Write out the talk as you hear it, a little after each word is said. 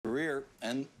career.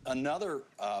 And another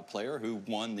player who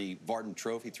won the Varden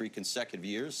Trophy 3 consecutive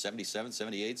years, 77,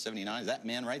 78, 79, is that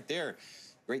man right there.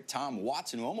 Great Tom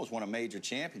Watson, who almost won a major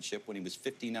championship when he was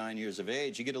 59 years of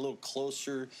age. You get a little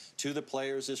closer to the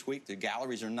players this week. The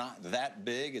galleries are not that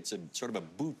big. It's a sort of a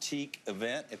boutique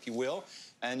event, if you will.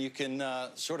 And you can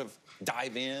sort of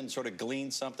dive in, sort of glean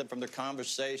something from their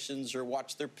conversations or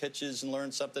watch their pitches and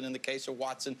learn something. In the case of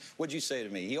Watson, what'd you say to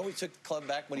me? He always took the club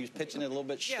back when he was pitching it a little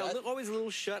bit shut. Yeah, always a little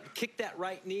shut. Kick that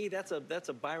right knee. That's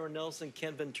a Byron Nelson,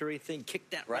 Ken Venturi thing. Kick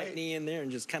that right knee in there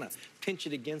and just kind of pinch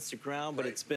it against the ground. But it's been